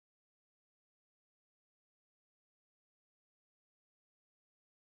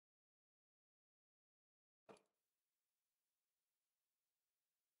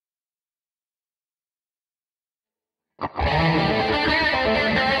Hey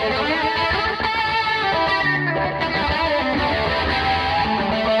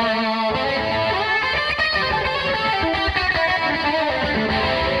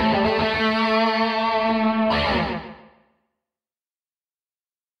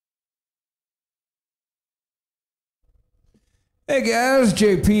guys,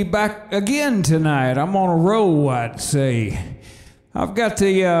 JP back again tonight. I'm on a roll, I'd say. I've got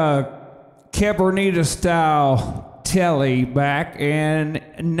the CABRONITA style TELE back, and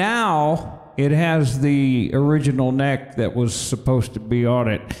now it has the original neck that was supposed to be on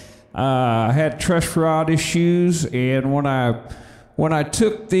it. I had truss rod issues, and when I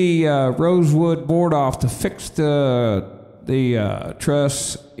took the rosewood board off to fix the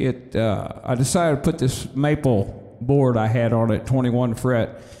truss, I decided to put this maple board I had on it, 21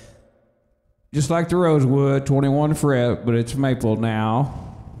 fret, just like the rosewood, 21 fret, but it's maple now.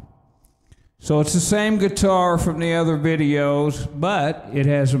 So it's the same guitar from the other videos, but it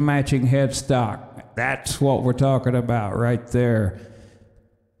has a matching headstock. That's what we're talking about right there.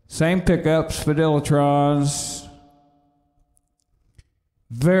 Same pickups, Fidelitrons.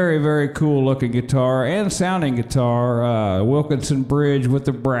 Very, very cool looking guitar and sounding guitar. Wilkinson bridge with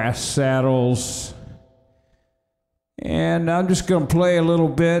the brass saddles. And I'm just going to play a little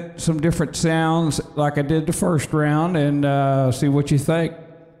bit, some different sounds like I did the first round, and see what you think.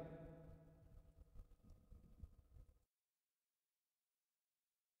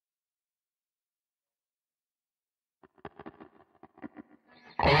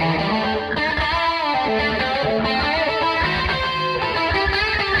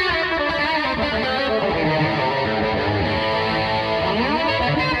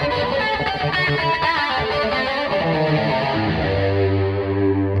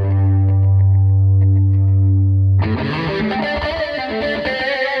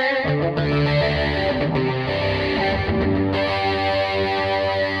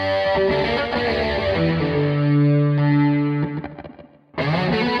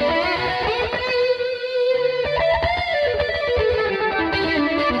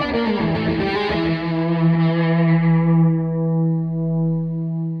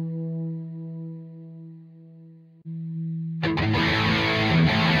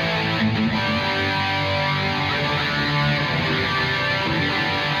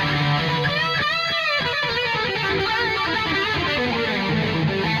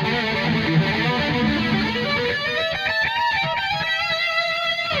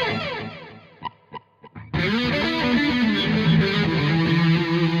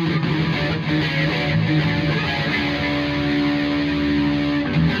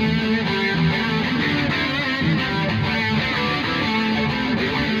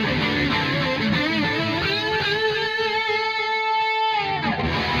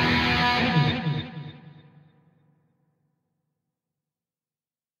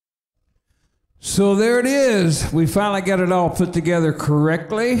 So there it is. We finally got it all put together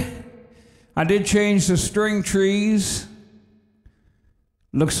correctly. I did change the string trees.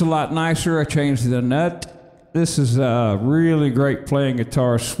 Looks a lot nicer. I changed the nut. This is a really great playing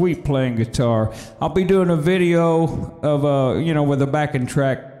guitar, sweet playing guitar. I'll be doing a video of with a backing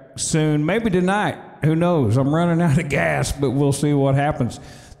track soon, maybe tonight. Who knows? I'm running out of gas, but we'll see what happens.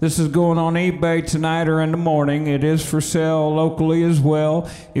 This is going on eBay tonight or in the morning. It is for sale locally as well.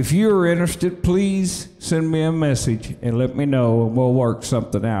 If you're interested, please send me a message and let me know, and we'll work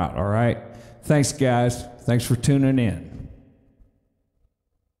something out, all right? Thanks, guys. Thanks for tuning in.